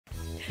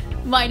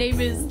My name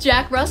is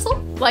Jack Russell,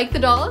 like the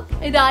dog,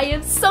 and I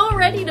am so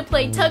ready to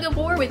play tug of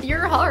war with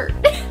your heart.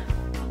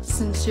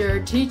 Since you're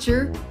a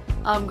teacher,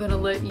 I'm gonna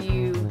let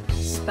you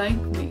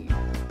spank me.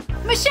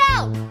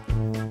 Michelle!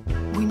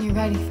 When you're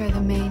ready for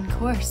the main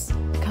course,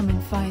 come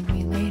and find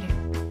me later.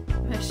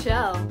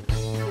 Michelle,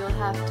 you'll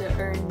have to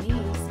earn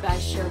these by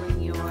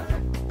showing your heart.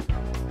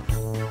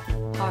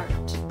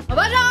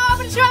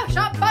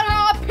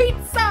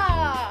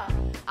 Pizza!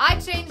 I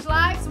change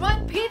lives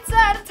one pizza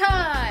at a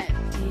time.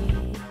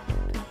 Deep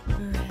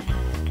breath.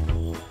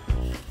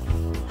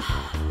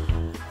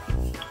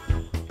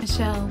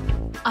 Michelle,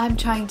 I'm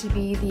trying to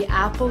be the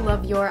apple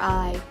of your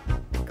eye.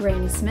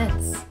 Granny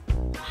Smith's.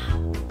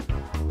 Wow.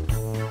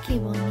 Qué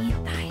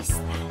bonita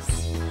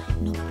estás.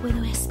 No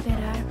puedo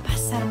esperar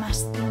pasar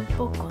más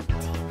tiempo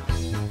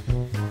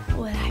contigo.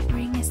 What I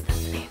bring is the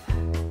flavor.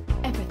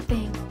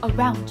 Everything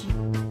around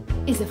you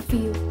is a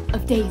field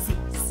of daisies.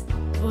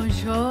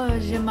 Bonjour,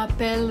 je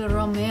m'appelle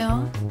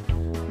Romeo.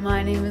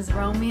 My name is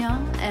Romeo,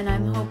 and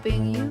I'm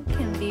hoping you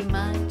can be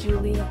my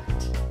Juliet.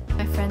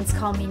 My friends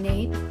call me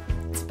Nate.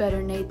 It's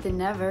better Nate than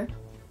never.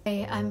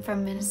 Hey, I'm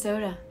from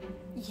Minnesota.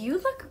 You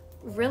look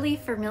really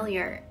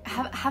familiar.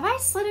 Have I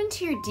slid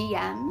into your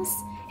DMs?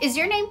 Is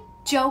your name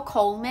Joe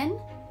Coleman?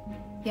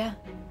 Yeah,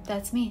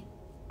 that's me.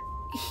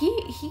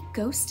 He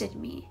ghosted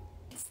me.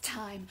 It's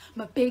time.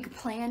 My big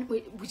plan,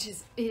 which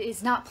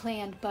is not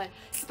planned, but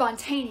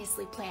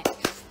spontaneously planned.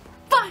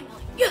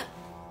 Finally! Yeah.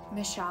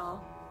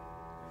 Michelle,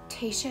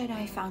 Tasha and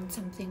I found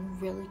something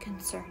really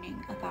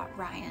concerning about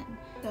Ryan.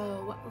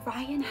 So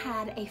Ryan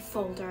had a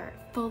folder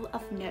full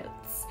of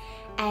notes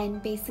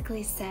and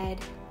basically said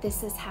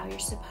this is how you're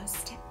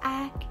supposed to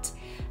act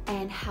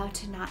and how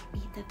to not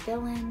be the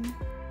villain.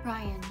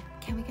 Ryan,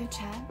 can we go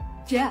chat?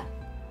 Yeah.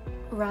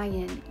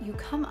 Ryan, you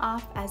come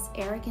off as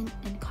arrogant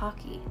and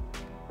cocky.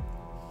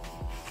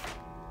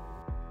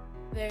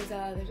 There's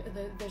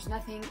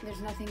nothing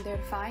there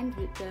to find.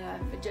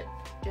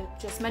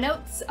 Just my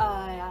notes.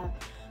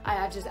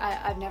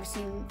 I've never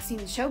seen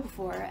the show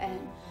before,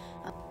 and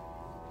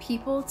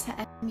people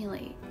to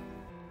emulate.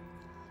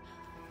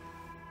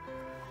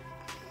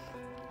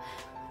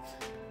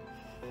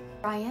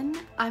 Ryan,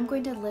 I'm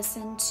going to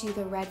listen to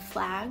the red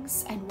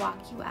flags and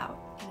walk you out.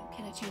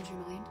 Can I change your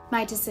mind?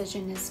 My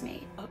decision is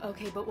made.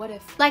 Okay, but what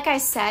if? Like I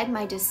said,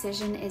 my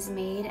decision is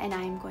made and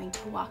I'm going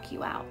to walk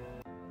you out.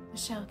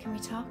 Michelle, can we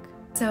talk?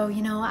 So,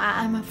 you know,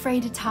 I'm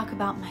afraid to talk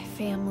about my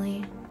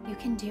family. You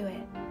can do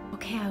it.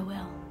 Okay, I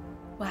will.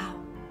 Wow.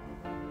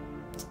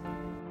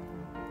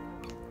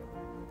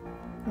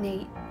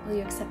 Nate, will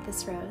you accept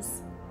this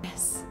rose?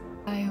 Yes.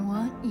 I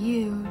want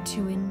you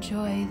to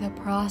enjoy the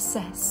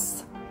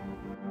process.